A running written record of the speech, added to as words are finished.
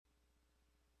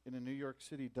in a New York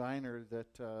City diner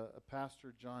that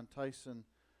Pastor John Tyson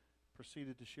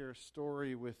proceeded to share a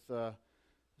story with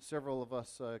several of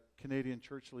us Canadian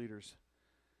church leaders.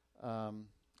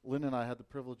 Lynn and I had the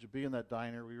privilege of being in that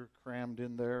diner. We were crammed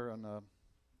in there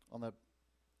on that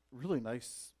really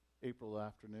nice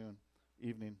April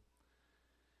evening.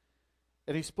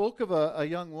 And he spoke of a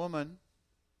young woman.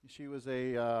 She was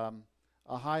a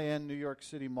high-end New York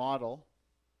City model,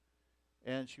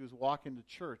 and she was walking to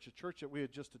church, a church that we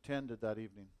had just attended that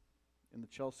evening in the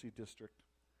Chelsea district.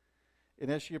 And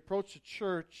as she approached the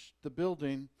church, the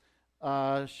building,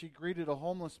 she greeted a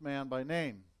homeless man by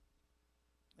name.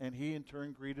 And he in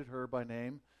turn greeted her by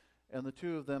name. And the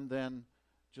two of them then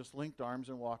just linked arms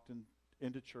and walked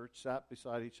into church, sat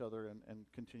beside each other, and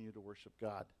continued to worship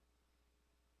God.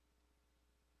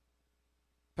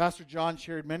 Pastor John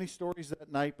shared many stories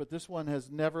that night, but this one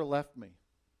has never left me.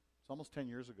 It's almost 10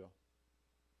 years ago.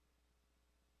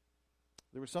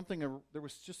 There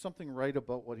was just something right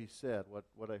about what he said,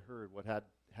 what I heard, what had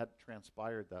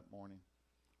transpired that morning,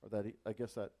 or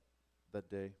that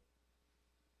day.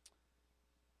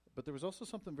 But there was also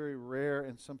something very rare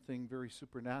and something very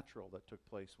supernatural that took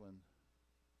place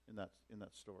in that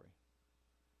story.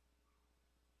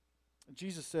 And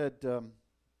Jesus said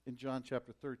in John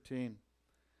chapter 13,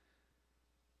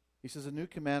 he says, "A new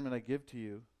commandment I give to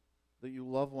you, that you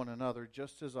love one another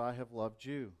just as I have loved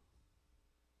you.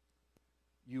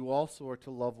 You also are to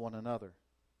love one another.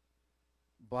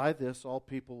 By this all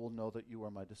people will know that you are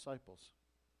my disciples,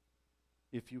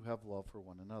 if you have love for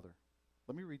one another."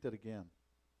 Let me read that again.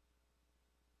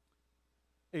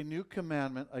 "A new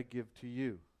commandment I give to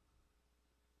you,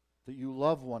 that you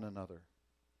love one another,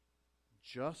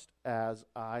 just as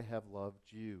I have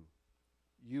loved you.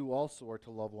 You also are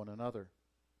to love one another.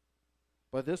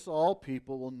 By this all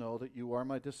people will know that you are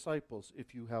my disciples,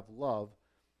 if you have love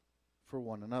for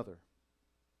one another."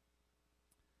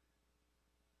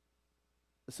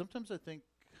 Sometimes I think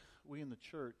we in the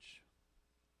church,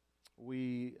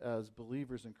 we as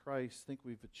believers in Christ, think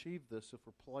we've achieved this if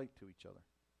we're polite to each other.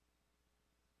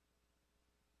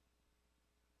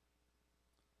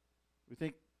 We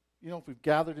think, if we've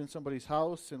gathered in somebody's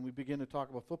house and we begin to talk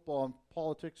about football and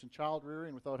politics and child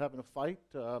rearing without having a fight,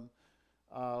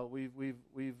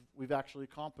 we've actually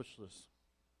accomplished this.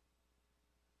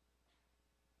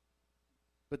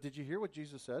 But did you hear what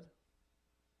Jesus said?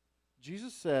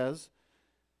 Jesus says,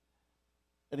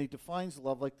 and he defines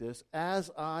love like this, "As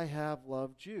I have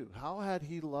loved you." How had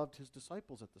he loved his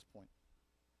disciples at this point?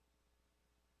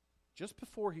 Just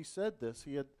before he said this,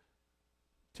 he had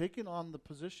taken on the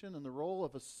position and the role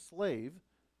of a slave,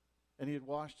 and he had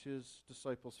washed his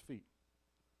disciples' feet.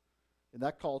 In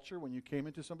that culture, when you came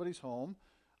into somebody's home,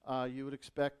 you would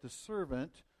expect the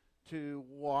servant to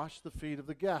wash the feet of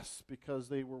the guests because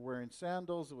they were wearing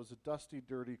sandals. It was a dusty,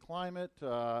 dirty climate,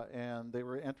 and they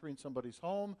were entering somebody's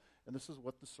home, and this is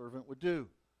what the servant would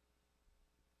do.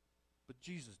 But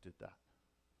Jesus did that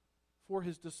for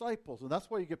his disciples, and that's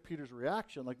why you get Peter's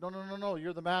reaction, like, no,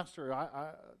 you're the master.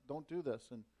 I don't do this.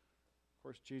 And of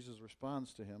course, Jesus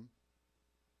responds to him.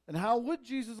 And how would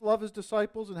Jesus love his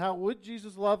disciples, and how would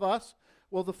Jesus love us?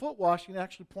 Well, the foot washing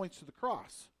actually points to the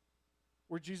cross,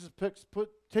 where Jesus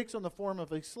takes on the form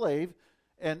of a slave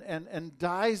and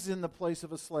dies in the place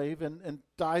of a slave and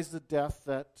dies the death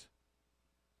that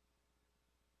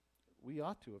we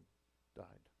ought to have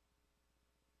died.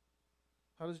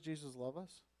 How does Jesus love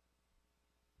us?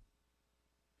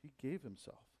 He gave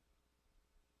himself.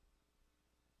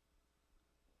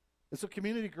 And so,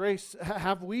 Community Grace,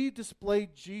 have we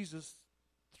displayed Jesus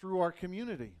through our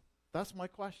community? That's my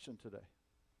question today.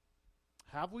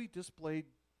 Have we displayed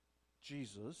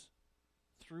Jesus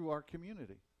through our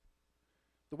community?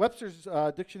 The Webster's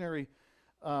Dictionary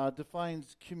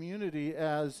defines community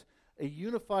as a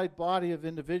unified body of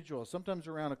individuals, sometimes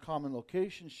around a common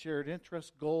location, shared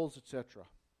interests, goals, etc.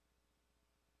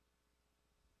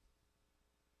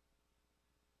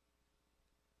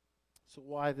 So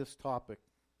why this topic?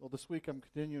 Well, this week I'm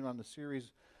continuing on the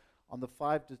series on the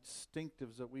 5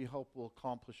 distinctives that we hope will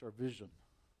accomplish our vision.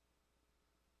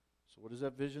 So what is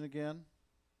that vision again?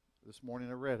 This morning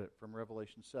I read it from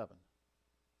Revelation 7.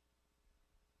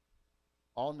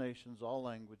 All nations, all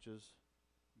languages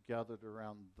gathered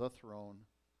around the throne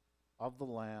of the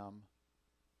Lamb,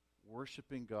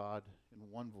 worshiping God in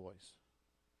one voice.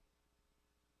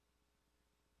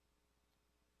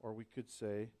 Or we could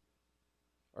say,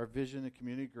 our vision at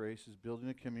Community Grace is building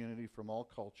a community from all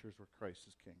cultures where Christ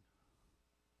is King.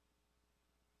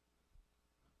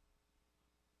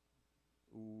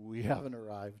 We haven't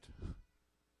arrived,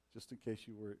 just in case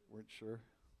you weren't sure.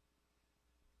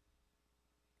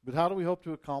 But how do we hope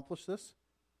to accomplish this?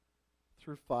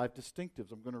 through 5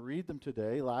 distinctives. I'm going to read them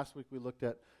today. Last week we looked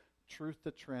at truth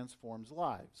that transforms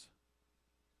lives.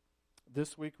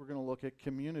 This week we're going to look at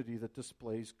community that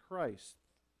displays Christ.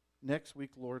 Next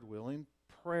week, Lord willing,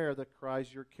 prayer that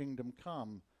cries, your kingdom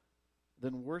come.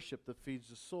 Then worship that feeds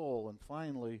the soul. And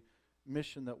finally,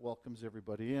 mission that welcomes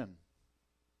everybody in.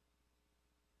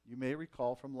 You may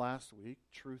recall from last week,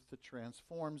 truth that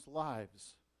transforms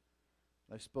lives.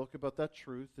 I spoke about that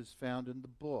truth is found in the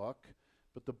book,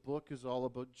 but the book is all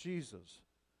about Jesus.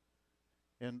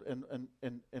 And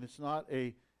it's not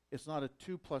a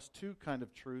 2 plus 2 kind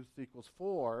of truth equals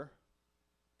 4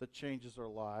 that changes our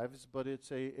lives, but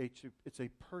it's a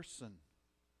person,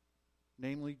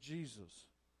 namely Jesus,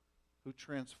 who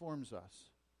transforms us.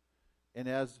 And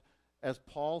as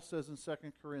Paul says in 2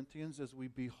 Corinthians, as we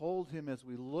behold him, as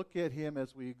we look at him,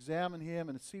 as we examine him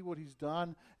and see what he's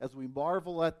done, as we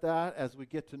marvel at that, as we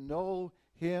get to know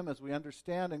him, as we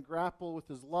understand and grapple with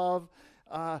his love,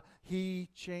 he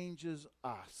changes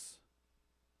us.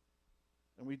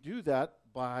 And we do that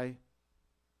by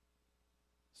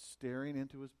staring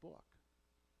into his book.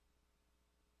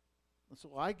 And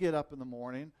so I get up in the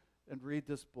morning and read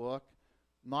this book,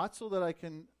 not so that I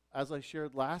can, as I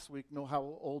shared last week, know how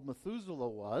old Methuselah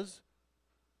was.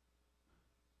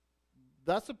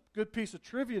 That's a good piece of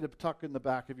trivia to tuck in the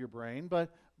back of your brain, but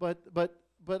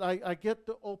I get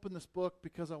to open this book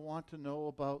because I want to know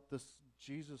about this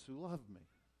Jesus who loved me.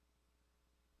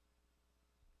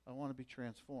 I want to be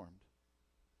transformed.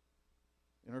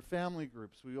 In our family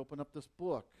groups, we open up this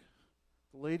book.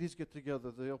 The ladies get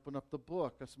together, they open up the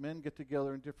book. Us men get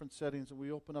together in different settings and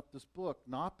we open up this book,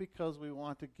 not because we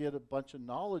want to get a bunch of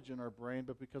knowledge in our brain,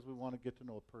 but because we want to get to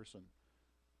know a person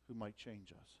who might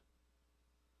change us.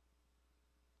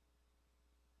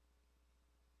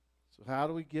 So how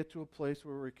do we get to a place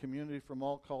where we're a community from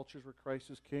all cultures where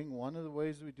Christ is King? One of the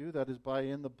ways we do that is by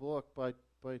in the book, by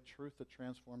truth that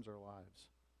transforms our lives.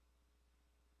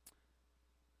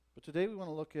 But today we want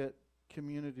to look at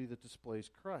community that displays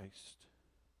Christ.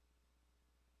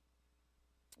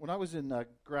 When I was in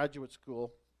graduate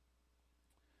school,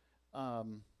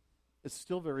 it's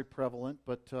still very prevalent,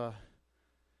 but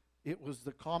it was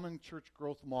the common church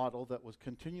growth model that was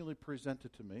continually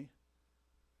presented to me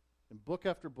in book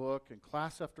after book and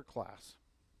class after class.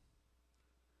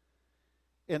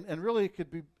 And really it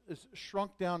could be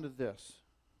shrunk down to this.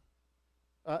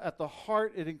 At the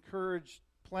heart, it encouraged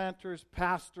planters,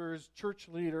 pastors, church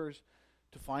leaders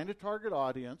to find a target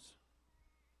audience.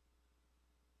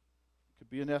 It could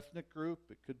be an ethnic group,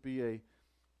 it could be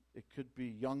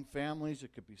young families,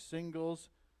 it could be singles,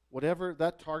 whatever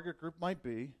that target group might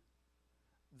be.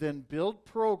 Then build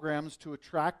programs to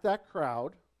attract that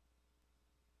crowd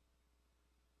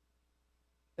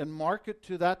and market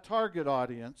to that target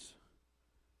audience.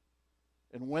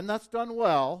 And when that's done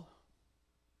well,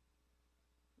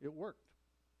 it worked.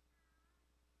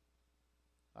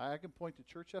 I can point to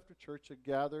church after church that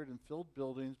gathered and filled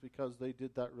buildings because they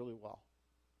did that really well.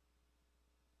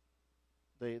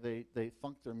 They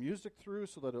thunked their music through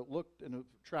so that it looked and it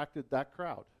attracted that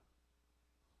crowd.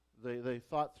 They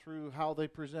thought through how they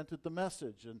presented the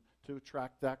message and to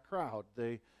attract that crowd.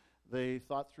 They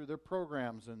thought through their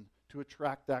programs and to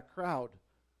attract that crowd.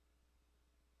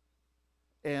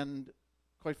 And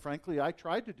quite frankly, I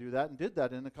tried to do that and did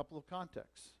that in a couple of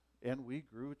contexts. And we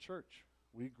grew a church.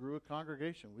 We grew a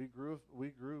congregation. We grew.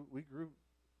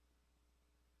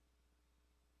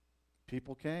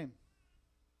 People came.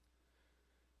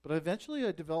 But eventually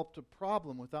I developed a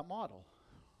problem with that model.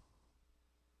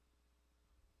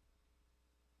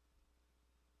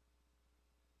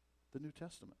 The New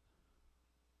Testament.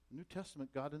 The New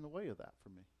Testament got in the way of that for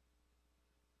me.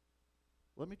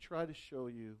 Let me try to show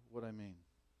you what I mean.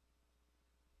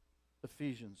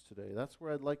 Ephesians today. That's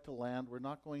where I'd like to land. We're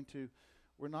not going to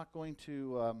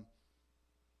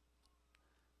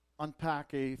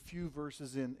unpack a few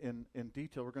verses in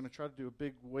detail. We're going to try to do a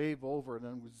big wave over and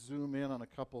then we zoom in on a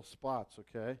couple spots,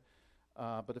 okay?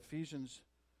 But Ephesians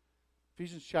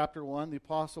chapter 1, the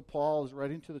Apostle Paul is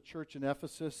writing to the church in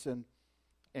Ephesus,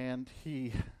 and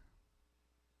he's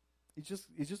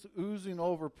just oozing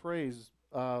over praise.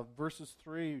 Verses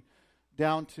 3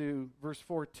 down to verse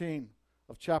 14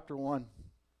 of chapter 1.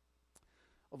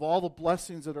 Of all the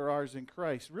blessings that are ours in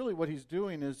Christ. Really what he's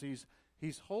doing is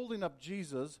he's holding up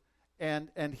Jesus and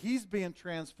he's being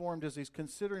transformed as he's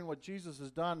considering what Jesus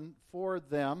has done for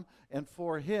them and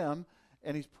for him,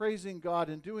 and he's praising God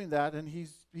in doing that, and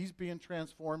he's being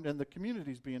transformed and the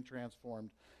community's being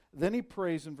transformed. Then he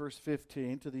prays in verse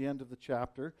 15 to the end of the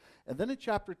chapter, and then in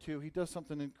chapter 2 he does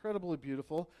something incredibly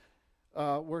beautiful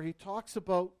where he talks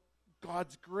about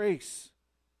God's grace.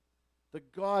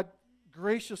 That God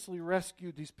graciously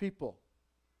rescued these people.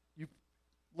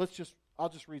 I'll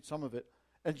just read some of it.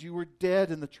 "And you were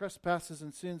dead in the trespasses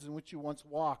and sins in which you once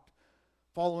walked,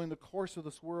 following the course of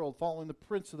this world, following the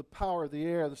prince of the power of the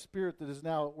air, the spirit that is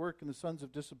now at work in the sons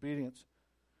of disobedience,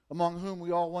 among whom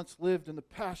we all once lived in the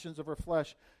passions of our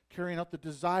flesh, carrying out the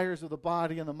desires of the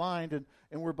body and the mind,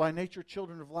 and were by nature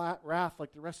children of wrath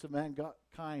like the rest of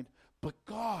mankind. But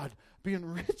God, being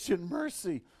rich in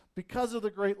mercy, because of the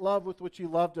great love with which he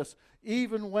loved us,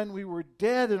 even when we were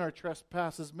dead in our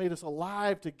trespasses, made us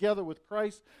alive together with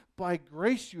Christ. By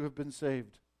grace you have been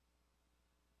saved."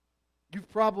 You've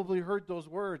probably heard those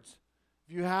words.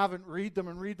 If you haven't, read them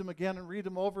and read them again and read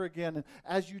them over again. And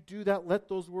as you do that, let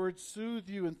those words soothe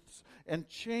you and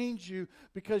change you,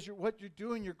 because what you're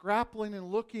doing, you're grappling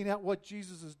and looking at what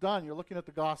Jesus has done. You're looking at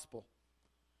the gospel.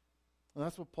 And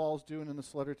that's what Paul's doing in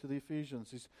this letter to the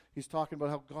Ephesians. He's talking about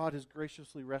how God has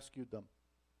graciously rescued them.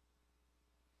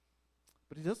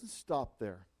 But he doesn't stop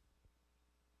there.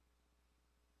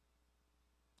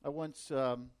 I once,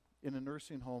 in a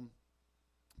nursing home,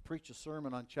 preached a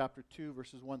sermon on chapter 2,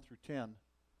 verses 1 through 10.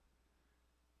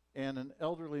 And an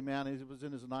elderly man, he was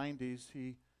in his 90s,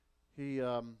 he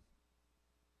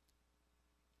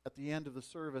at the end of the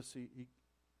service,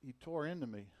 he tore into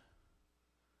me.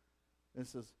 And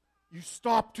says, "You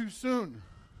stopped too soon.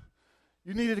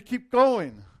 You needed to keep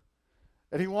going."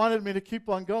 And he wanted me to keep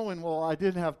on going. Well, I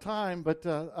didn't have time, but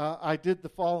I did the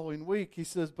following week. He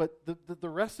says, but the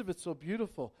rest of it's so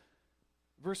beautiful.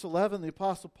 Verse 11, the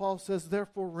Apostle Paul says,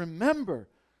 "Therefore remember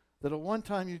that at one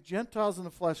time you Gentiles in the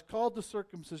flesh, called the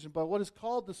circumcision by what is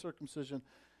called the circumcision,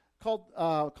 called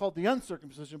the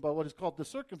uncircumcision by what is called the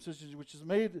circumcision, which is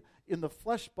made in the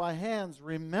flesh by hands.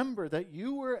 Remember that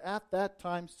you were at that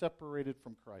time separated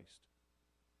from Christ,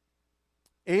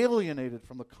 alienated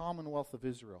from the commonwealth of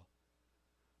Israel,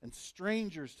 and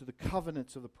strangers to the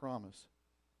covenants of the promise,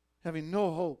 having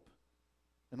no hope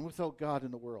and without God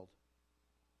in the world.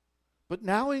 But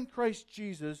now in Christ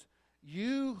Jesus,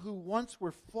 you who once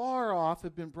were far off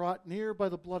have been brought near by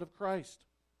the blood of Christ.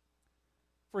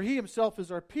 For he himself is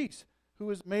our peace, who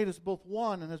has made us both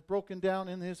one and has broken down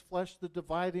in his flesh the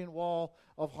dividing wall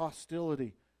of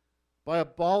hostility, by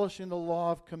abolishing the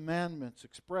law of commandments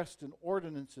expressed in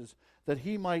ordinances, that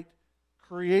he might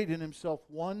create in himself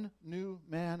one new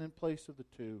man in place of the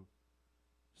two,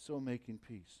 so making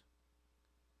peace.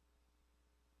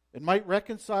 It might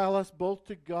reconcile us both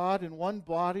to God in one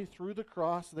body through the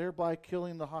cross, thereby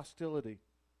killing the hostility.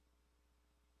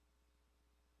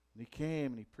 And he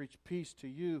came and he preached peace to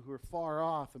you who are far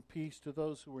off and peace to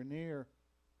those who are near.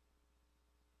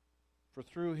 For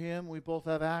through him we both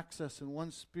have access in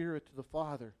one spirit to the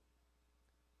Father.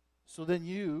 So then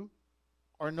you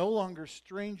are no longer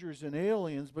strangers and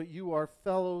aliens, but you are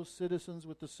fellow citizens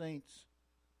with the saints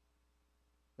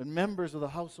and members of the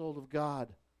household of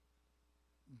God,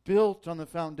 built on the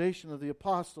foundation of the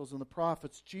apostles and the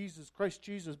prophets, Christ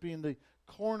Jesus being the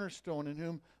cornerstone, in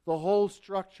whom the whole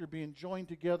structure being joined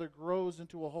together grows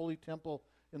into a holy temple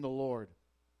in the Lord.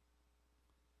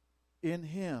 In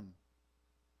him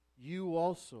you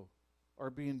also are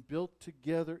being built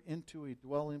together into a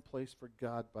dwelling place for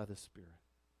God by the Spirit.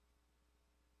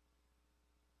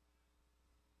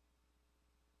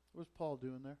 What's Paul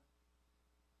doing there?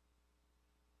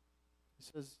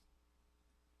 He says,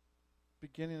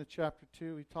 beginning of chapter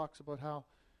 2, he talks about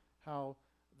how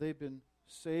they've been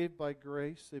saved by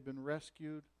grace, they've been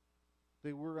rescued,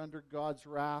 they were under God's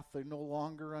wrath, they're no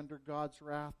longer under God's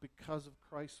wrath because of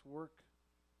Christ's work.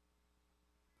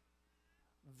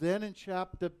 Then in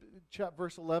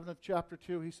verse 11 of chapter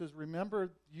 2, he says,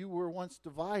 remember you were once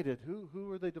divided. Who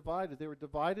were they divided? They were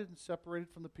divided and separated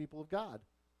from the people of God,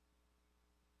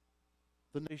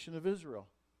 the nation of Israel.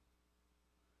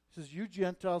 He says, you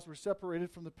Gentiles were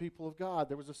separated from the people of God.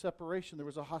 There was a separation. There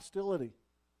was a hostility.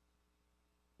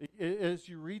 As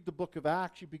you read the book of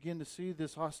Acts, you begin to see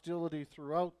this hostility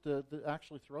throughout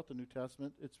throughout the New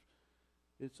Testament.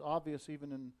 It's obvious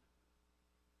even in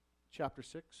chapter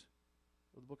 6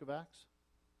 of the book of Acts,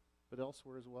 but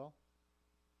elsewhere as well.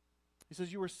 He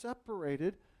says, you were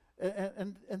separated,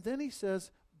 and then he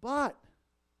says, but,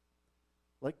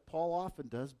 like Paul often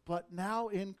does, but now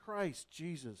in Christ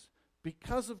Jesus.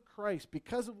 Because of Christ,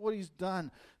 because of what he's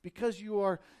done, because you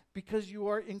are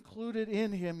included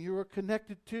in him, you are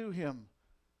connected to him.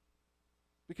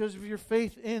 Because of your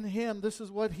faith in him, this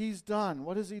is what he's done.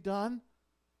 What has he done?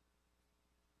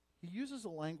 He uses a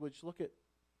language, look at,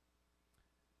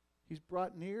 we've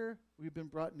been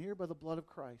brought near by the blood of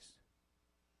Christ.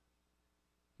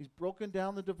 He's broken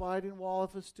down the dividing wall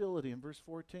of hostility in verse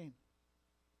 14.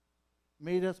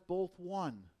 Made us both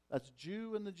one. That's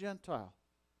Jew and the Gentile.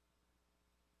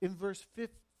 In verse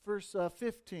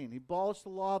 15, he abolished the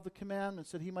law of the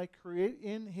commandments that he might create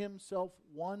in himself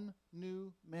one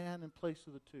new man in place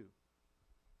of the two.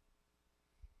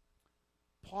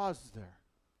 Pause there.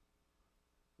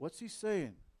 What's he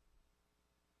saying?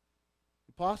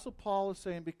 The Apostle Paul is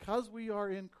saying, because we are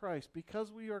in Christ,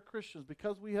 because we are Christians,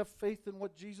 because we have faith in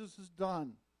what Jesus has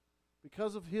done,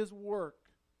 because of his work,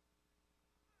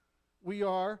 we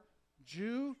are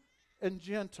Jew and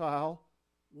Gentile,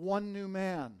 one new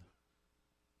man.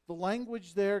 The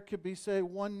language there could be, say,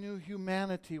 one new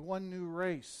humanity, one new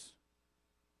race.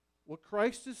 What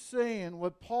Christ is saying,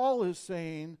 what Paul is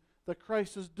saying that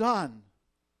Christ has done,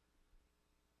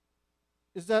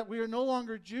 is that we are no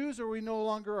longer Jews or we no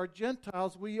longer are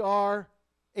Gentiles. We are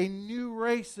a new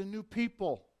race, a new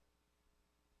people.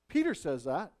 Peter says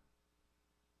that.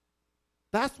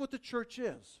 That's what the church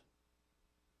is.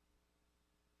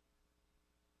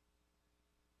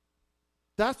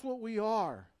 That's what we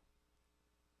are.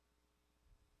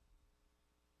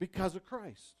 Because of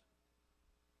Christ.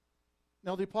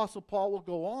 Now the Apostle Paul will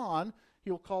go on.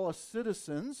 He'll call us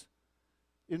citizens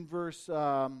in verse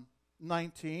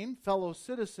 19, fellow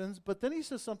citizens. But then he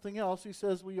says something else. He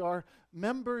says we are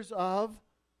members of,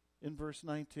 in verse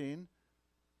 19,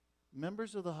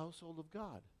 members of the household of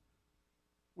God.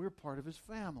 We're part of his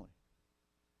family.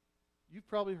 You've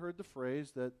probably heard the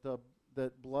phrase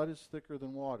that blood is thicker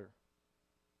than water.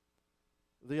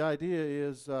 The idea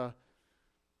is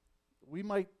we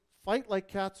might fight like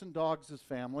cats and dogs as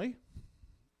family,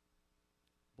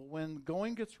 but when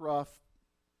going gets rough,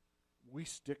 we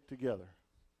stick together.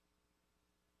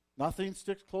 Nothing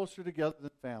sticks closer together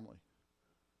than family.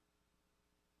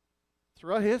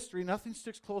 Throughout history, nothing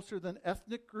sticks closer than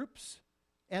ethnic groups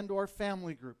and or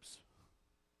family groups.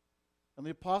 And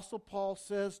the Apostle Paul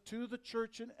says to the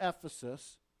church in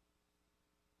Ephesus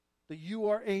that you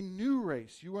are a new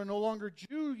race. You are no longer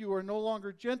Jew. You are no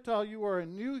longer Gentile. You are a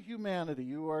new humanity.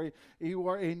 You are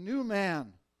a new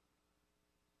man.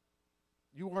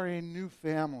 You are a new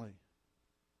family.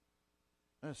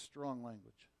 That's strong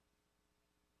language.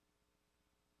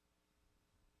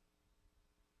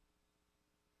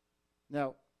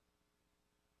 Now,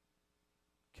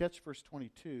 catch verse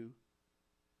 22.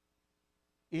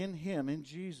 In him, in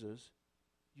Jesus,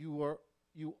 you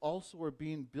also are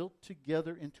being built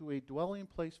together into a dwelling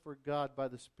place for God by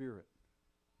the Spirit.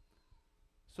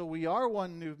 So we are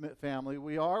one new family,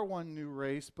 we are one new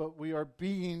race, but we are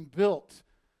being built.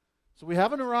 So we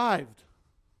haven't arrived.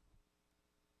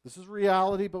 This is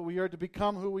reality, but we are to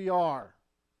become who we are.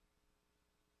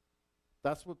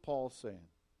 That's what Paul is saying.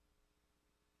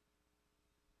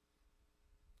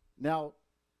 Now,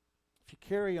 if you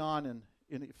carry on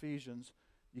in Ephesians,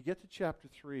 you get to chapter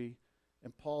 3,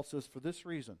 and Paul says, for this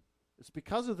reason, it's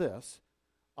because of this,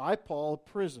 I, Paul, a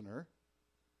prisoner,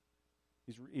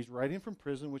 he's writing from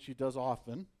prison, which he does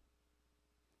often.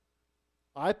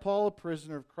 I, Paul, a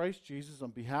prisoner of Christ Jesus,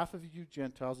 on behalf of you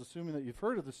Gentiles, assuming that you've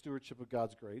heard of the stewardship of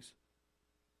God's grace.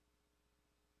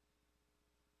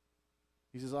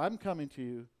 He says, I'm coming to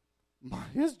you.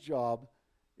 His job,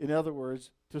 in other words,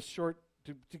 to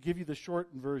give you the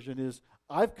shortened version is,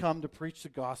 I've come to preach the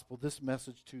gospel, this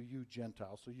message to you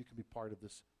Gentiles, so you can be part of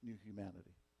this new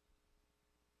humanity.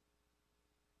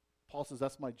 Paul says,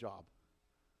 that's my job.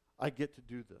 I get to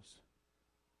do this.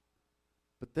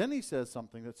 But then he says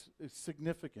something that's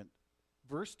significant.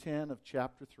 Verse 10 of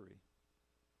chapter 3.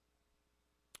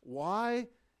 Why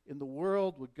in the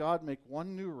world would God make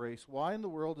one new race? Why in the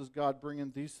world is God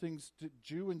bringing these things,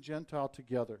 Jew and Gentile,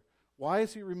 together? Why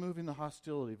is he removing the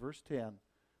hostility? Verse 10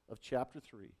 of chapter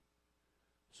 3.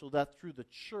 So that through the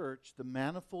church, the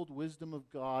manifold wisdom of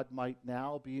God might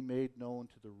now be made known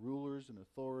to the rulers and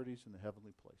authorities in the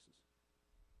heavenly places.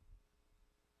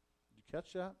 Did you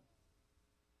catch that?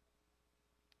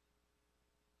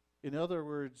 In other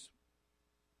words,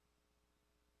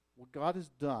 what God has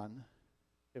done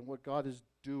and what God is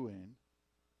doing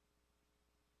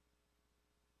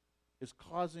is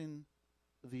causing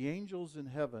the angels in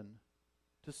heaven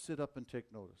to sit up and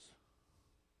take notice.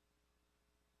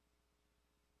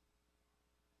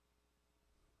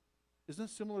 Isn't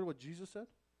that similar to what Jesus said?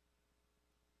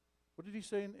 What did he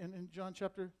say in John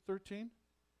chapter 13?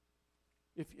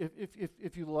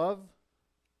 If you love,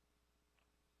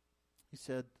 he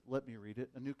said, let me read it.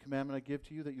 A new commandment I give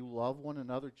to you, that you love one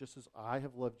another just as I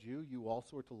have loved you. You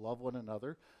also are to love one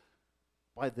another.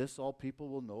 By this all people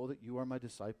will know that you are my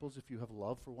disciples, if you have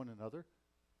love for one another.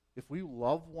 If we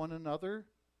love one another,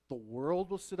 the world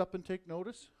will sit up and take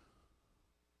notice.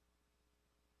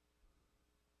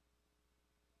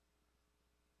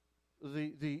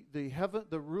 The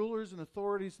rulers and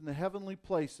authorities in the heavenly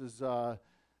places,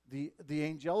 the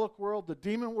angelic world, the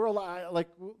demon world,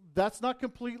 that's not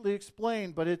completely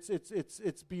explained, but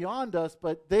it's beyond us.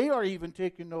 But they are even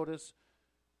taking notice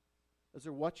as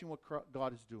they're watching what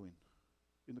God is doing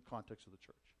in the context of the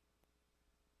church.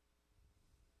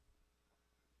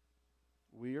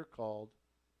 We are called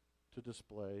to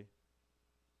display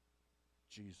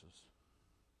Jesus.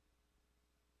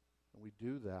 And we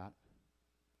do that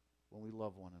when we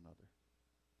love one another.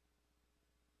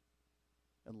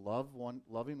 And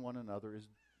loving one another is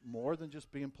more than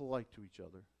just being polite to each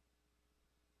other.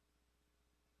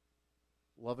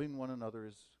 Loving one another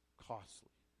is costly,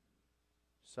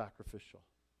 sacrificial.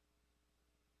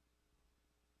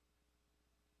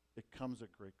 It comes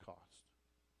at great cost.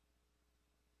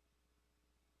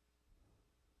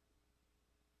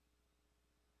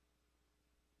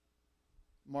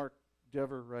 Mark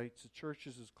Dever writes, the church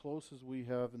is as close as we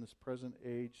have in this present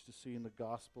age to seeing the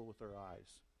gospel with our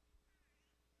eyes.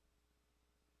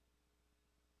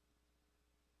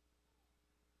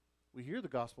 We hear the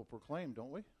gospel proclaimed,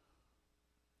 don't we?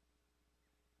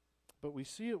 But we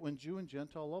see it when Jew and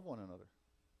Gentile love one another.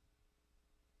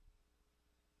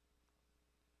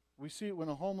 We see it when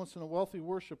a homeless and a wealthy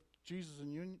worship Jesus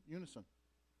in unison.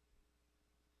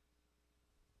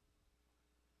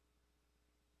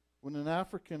 When an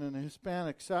African and a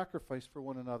Hispanic sacrifice for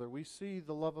one another, we see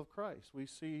the love of Christ. We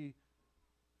see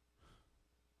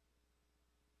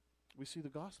the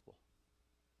gospel.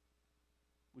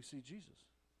 We see Jesus.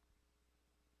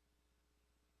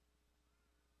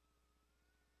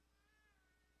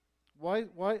 Why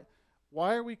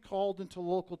are we called into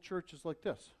local churches like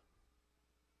this?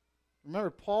 Remember,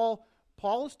 Paul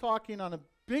is talking on a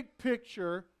big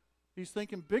picture. He's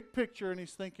thinking big picture, and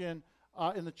he's thinking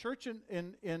in the church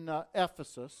in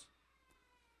Ephesus.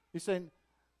 He's saying,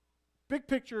 big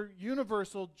picture,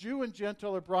 universal, Jew and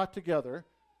Gentile are brought together.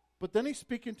 But then he's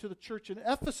speaking to the church in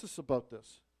Ephesus about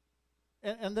this.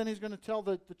 And then he's going to tell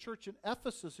the church in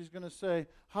Ephesus, he's going to say,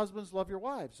 husbands, love your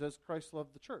wives as Christ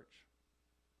loved the church.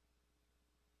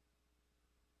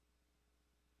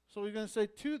 So he's going to say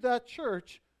to that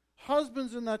church,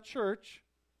 husbands in that church,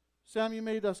 Sam, you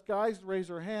made us guys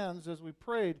raise our hands as we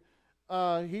prayed.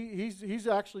 He's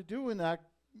actually doing that.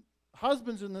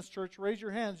 Husbands in this church, raise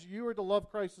your hands. You are to love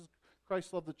Christ as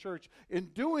Christ loved the church. In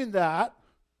doing that,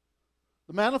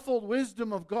 the manifold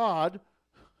wisdom of God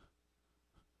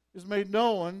is made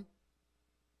known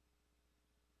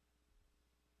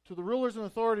to the rulers and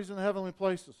authorities in the heavenly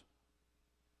places.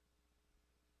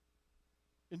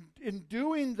 In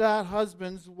doing that,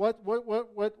 husbands, what's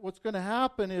going to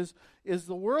happen is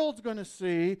the world's going to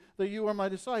see that you are my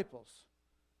disciples.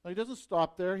 Now, he doesn't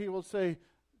stop there. He will say,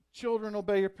 children,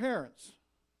 obey your parents.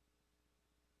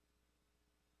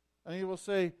 And he will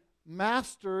say,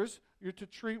 masters, you're to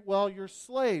treat well your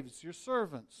slaves, your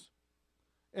servants.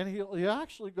 And he'll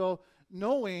actually go,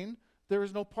 knowing there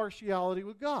is no partiality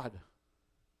with God.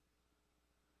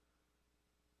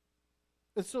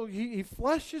 And so he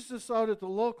fleshes this out at the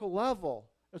local level.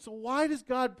 And so why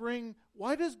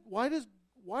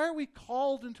are we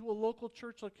called into a local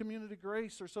church like Community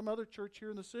Grace or some other church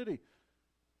here in the city?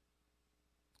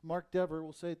 Mark Dever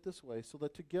will say it this way, so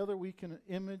that together we can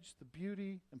image the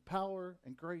beauty and power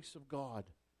and grace of God.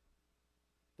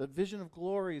 That vision of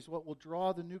glory is what will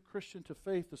draw the new Christian to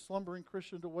faith, the slumbering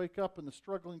Christian to wake up, and the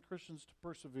struggling Christians to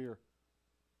persevere.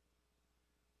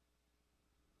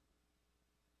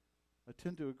 I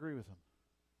tend to agree with him.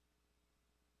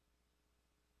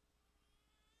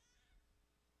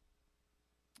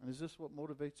 And is this what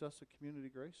motivates us at Community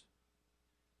Grace?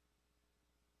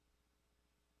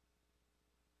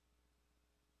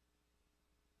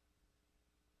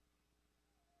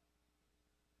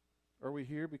 Are we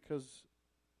here because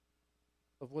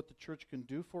of what the church can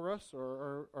do for us,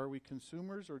 or are we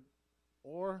consumers,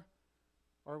 or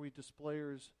are we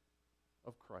displayers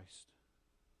of Christ?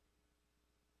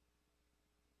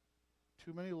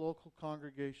 Too many local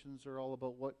congregations are all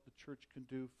about what the church can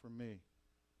do for me.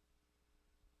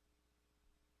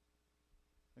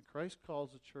 And Christ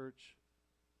calls the church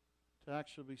to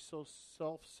actually be so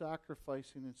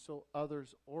self-sacrificing and so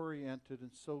others-oriented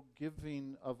and so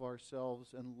giving of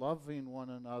ourselves and loving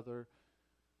one another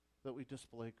that we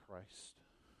display Christ.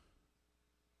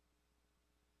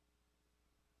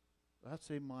 That's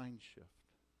a mind shift.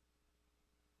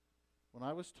 When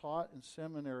I was taught in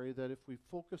seminary that if we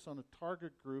focus on a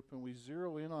target group and we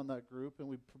zero in on that group and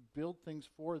we build things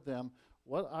for them,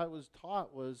 what I was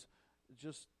taught was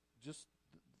just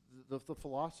the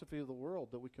philosophy of the world,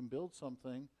 that we can build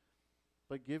something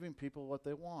by giving people what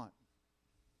they want.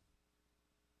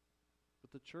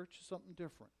 But the church is something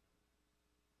different.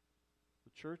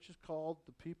 The church is called,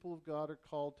 the people of God are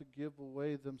called to give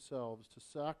away themselves, to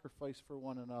sacrifice for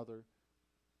one another.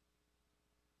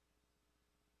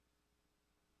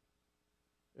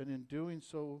 And in doing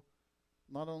so,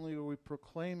 not only are we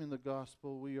proclaiming the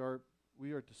gospel, we are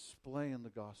displaying the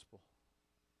gospel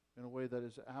in a way that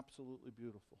is absolutely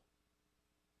beautiful.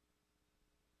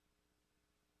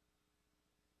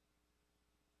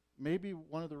 Maybe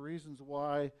one of the reasons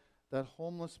why that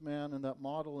homeless man and that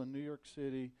model in New York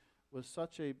City was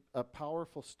such a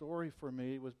powerful story for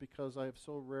me was because I have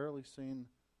so rarely seen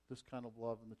this kind of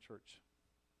love in the church.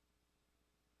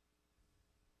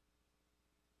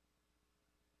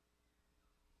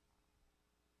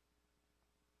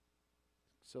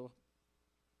 So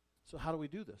how do we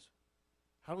do this?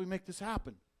 How do we make this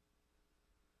happen?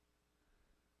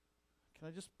 Can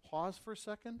I just pause for a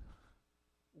second?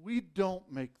 We don't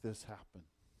make this happen.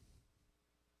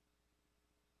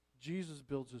 Jesus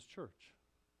builds his church.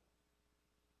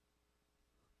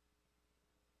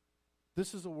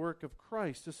 This is a work of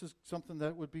Christ. This is something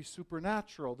that would be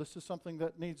supernatural. This is something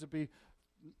that needs to be,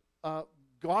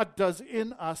 God does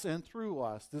in us and through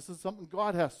us. This is something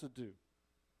God has to do.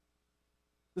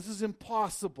 This is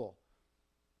impossible.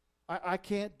 I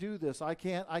can't do this. I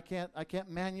can't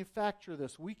manufacture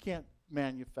this. We can't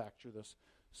manufacture this.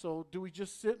 So do we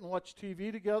just sit and watch TV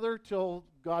together till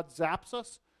God zaps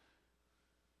us?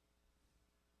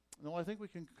 No, I think we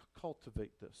can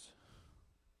cultivate this.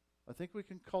 I think we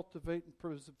can cultivate and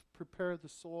prepare the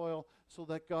soil so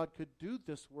that God could do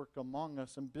this work among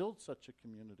us and build such a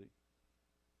community.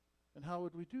 And how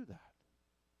would we do that?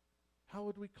 How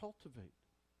would we cultivate?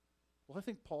 Well, I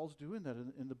think Paul's doing that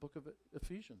in the book of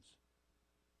Ephesians.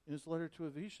 In his letter to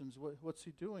Ephesians, what's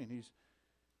he doing?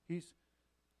 He's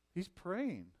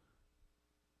praying.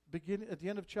 Beginning at the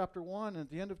end of chapter 1 and at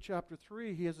the end of chapter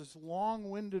 3, he has this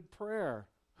long-winded prayer.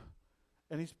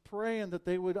 And he's praying that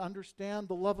they would understand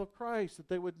the love of Christ, that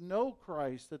they would know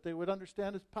Christ, that they would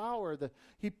understand his power, that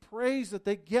he prays that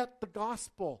they get the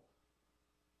gospel.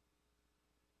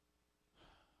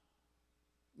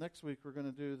 Next week we're going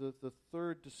to do the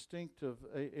third distinctive,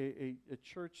 a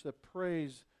church that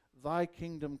prays, thy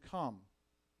kingdom come.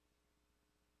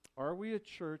 Are we a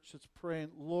church that's praying,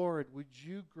 Lord, would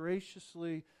you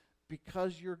graciously,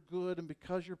 because you're good and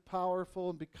because you're powerful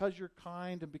and because you're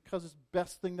kind and because it's the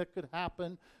best thing that could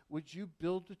happen, would you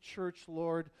build a church,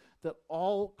 Lord, that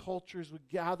all cultures would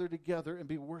gather together and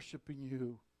be worshiping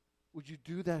you? Would you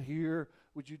do that here?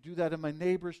 Would you do that in my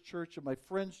neighbor's church and my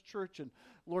friend's church? And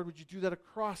Lord, would you do that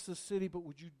across the city? But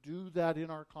would you do that in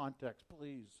our context,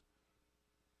 please?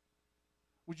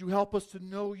 Would you help us to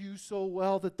know you so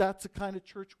well that that's the kind of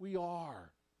church we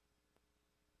are?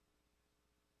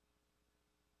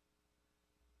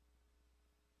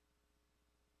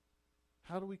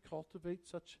 How do we cultivate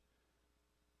such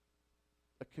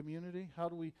a community? How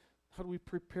do we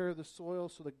prepare the soil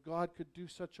so that God could do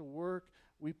such a work?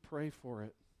 We pray for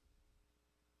it.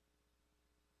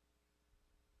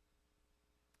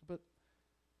 But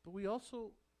we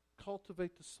also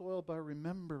cultivate the soil by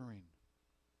remembering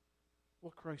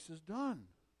what Christ has done.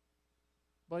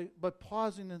 By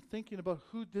pausing and thinking about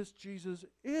who this Jesus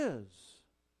is.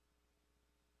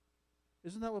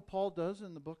 Isn't that what Paul does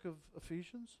in the book of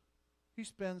Ephesians? He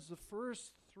spends the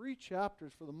first 3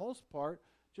 chapters, for the most part,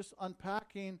 just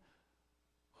unpacking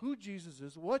who Jesus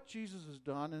is, what Jesus has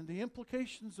done, and the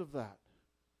implications of that.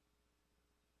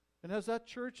 And as that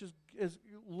church is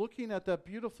looking at that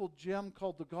beautiful gem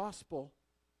called the gospel,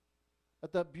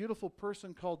 at that beautiful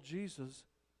person called Jesus,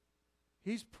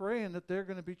 he's praying that they're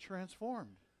going to be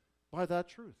transformed by that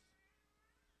truth.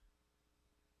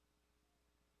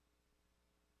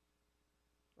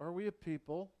 Are we a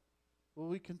people? Will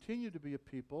we continue to be a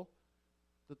people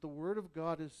that the Word of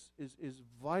God is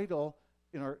vital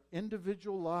in our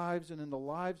individual lives and in the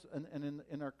lives and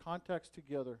in our context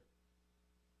together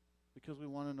because we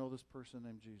want to know this person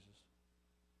named Jesus?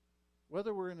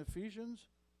 Whether we're in Ephesians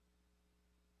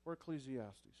or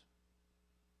Ecclesiastes.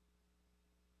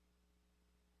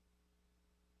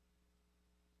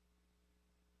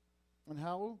 And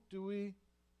how do we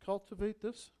cultivate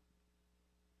this?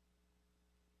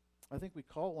 I think we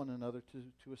call one another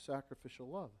to a sacrificial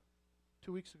love.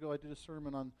 2 weeks ago, I did a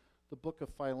sermon on the book of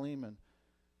Philemon.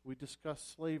 We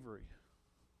discussed slavery.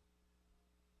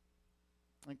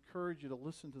 I encourage you to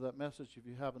listen to that message if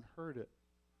you haven't heard it.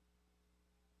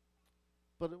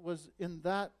 But it was in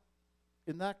that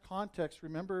context,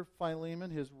 remember Philemon,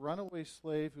 his runaway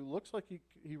slave who looks like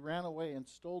he ran away and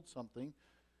stole something,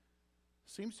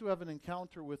 seems to have an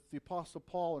encounter with the Apostle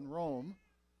Paul in Rome,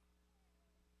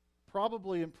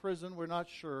 probably in prison, we're not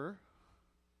sure.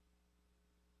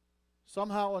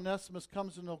 Somehow Onesimus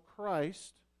comes to know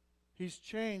Christ. He's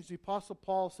changed. The Apostle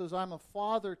Paul says, I'm a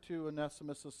father to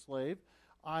Onesimus, a slave.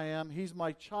 He's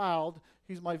my child.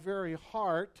 He's my very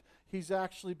heart. He's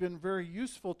actually been very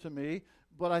useful to me.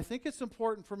 But I think it's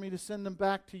important for me to send him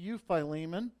back to you,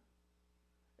 Philemon.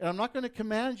 And I'm not going to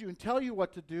command you and tell you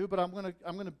what to do, but I'm going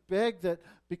to beg that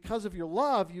because of your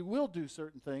love, you will do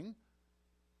certain thing.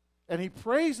 And he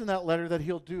prays in that letter that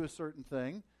he'll do a certain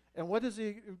thing. And what's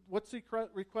he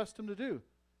request him to do?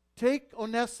 Take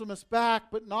Onesimus back,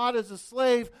 but not as a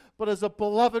slave, but as a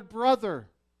beloved brother.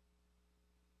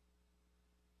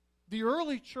 The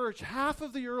early church, half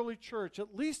of the early church,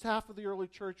 at least half of the early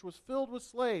church was filled with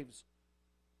slaves.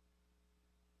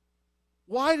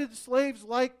 Why did slaves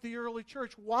like the early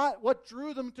church? What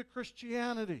drew them to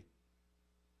Christianity?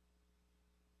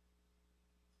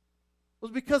 It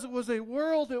was because it was a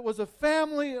world, it was a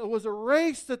family, it was a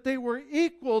race, that they were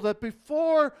equal, that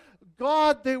before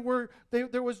God there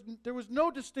was no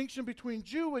distinction between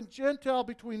Jew and Gentile,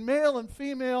 between male and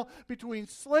female, between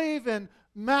slave and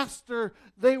master.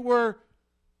 They were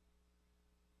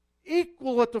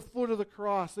equal at the foot of the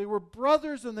cross. They were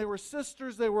brothers and they were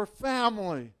sisters, they were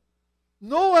family.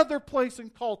 No other place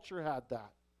in culture had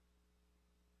that.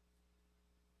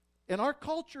 And our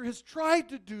culture has tried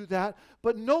to do that,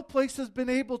 but no place has been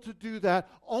able to do that.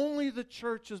 Only the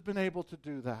church has been able to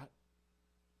do that.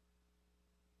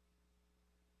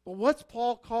 But what's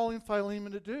Paul calling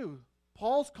Philemon to do?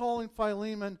 Paul's calling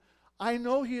Philemon, I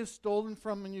know he has stolen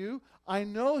from you. I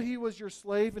know he was your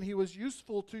slave and he was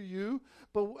useful to you.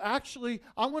 But actually,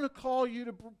 I'm going to call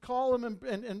him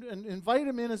and invite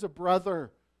him in as a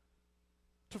brother,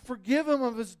 to forgive him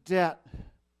of his debt.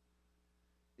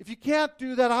 If you can't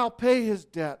do that, I'll pay his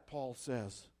debt, Paul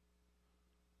says.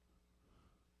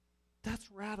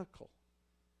 That's radical.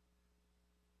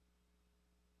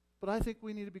 But I think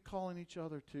we need to be calling each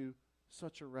other to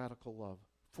such a radical love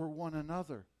for one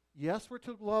another. Yes, we're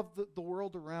to love the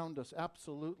world around us,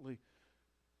 absolutely.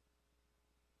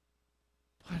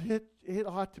 But it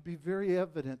ought to be very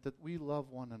evident that we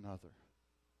love one another.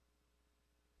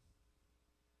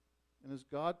 And as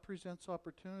God presents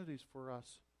opportunities for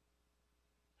us,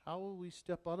 how will we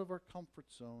step out of our comfort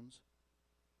zones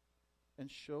and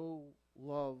show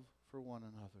love for one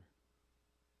another?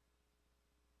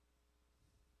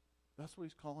 That's what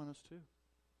he's calling us to.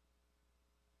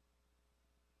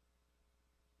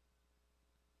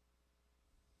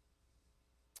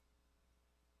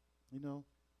 You know,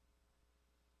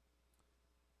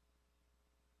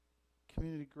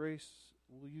 Community Grace,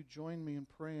 will you join me in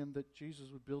praying that Jesus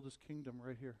would build his kingdom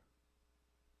right here?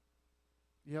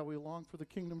 Yeah, we long for the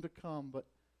kingdom to come, but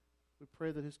we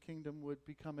pray that his kingdom would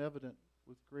become evident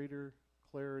with greater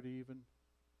clarity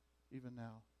even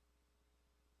now.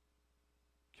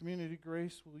 Community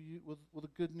Grace, will the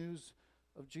good news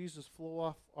of Jesus flow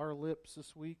off our lips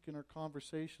this week in our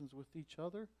conversations with each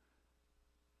other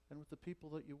and with the people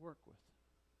that you work with?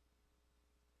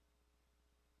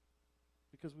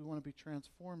 Because we want to be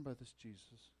transformed by this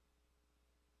Jesus.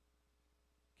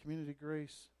 Community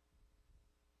Grace,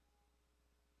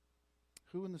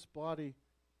 who in this body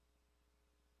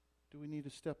do we need to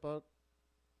step out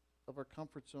of our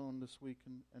comfort zone this week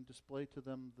and display to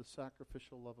them the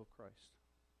sacrificial love of Christ?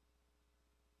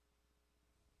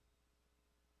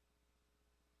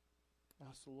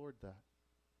 Ask the Lord that,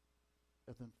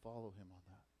 and then follow him on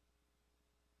that.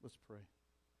 Let's pray.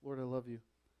 Lord, I love you.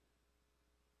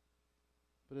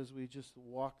 But as we just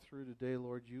walk through today,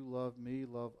 Lord, you love me,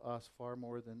 love us far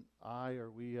more than I or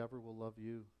we ever will love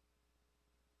you.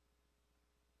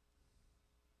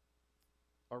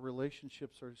 Our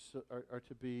relationships are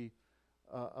to be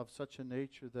of such a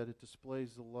nature that it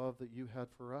displays the love that you had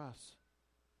for us.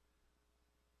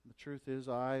 And the truth is,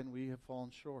 I and we have fallen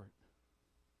short.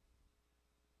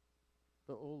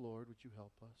 But, oh Lord, would you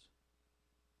help us?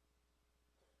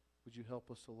 Would you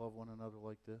help us to love one another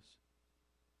like this?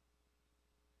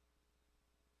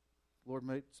 Lord,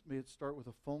 may it start with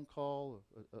a phone call,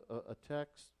 a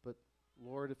text, but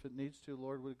Lord, if it needs to,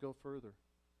 Lord, would it go further?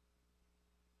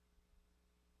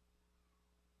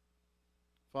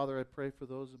 Father, I pray for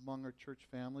those among our church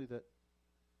family that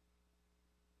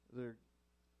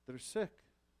are sick.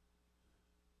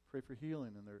 Pray for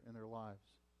healing in their lives.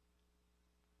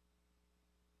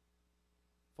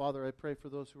 Father, I pray for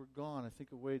those who are gone. I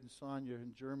think of Wade and Sonia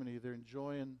in Germany. They're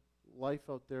enjoying life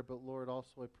out there, but Lord,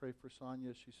 also I pray for Sonia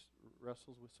as she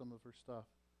wrestles with some of her stuff.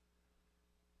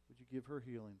 Would you give her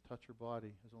healing, touch her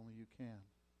body as only you can?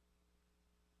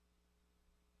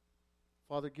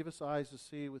 Father, give us eyes to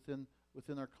see within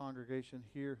our congregation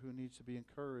here who needs to be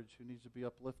encouraged, who needs to be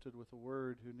uplifted with a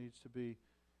word, who needs to be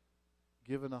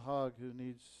given a hug, who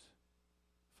needs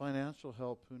financial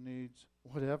help, who needs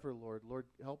whatever, Lord. Lord,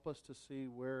 help us to see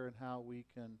where and how we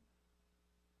can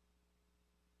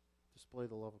display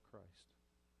the love of Christ.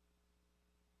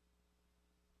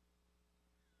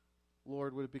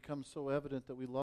 Lord, would it become so evident that we love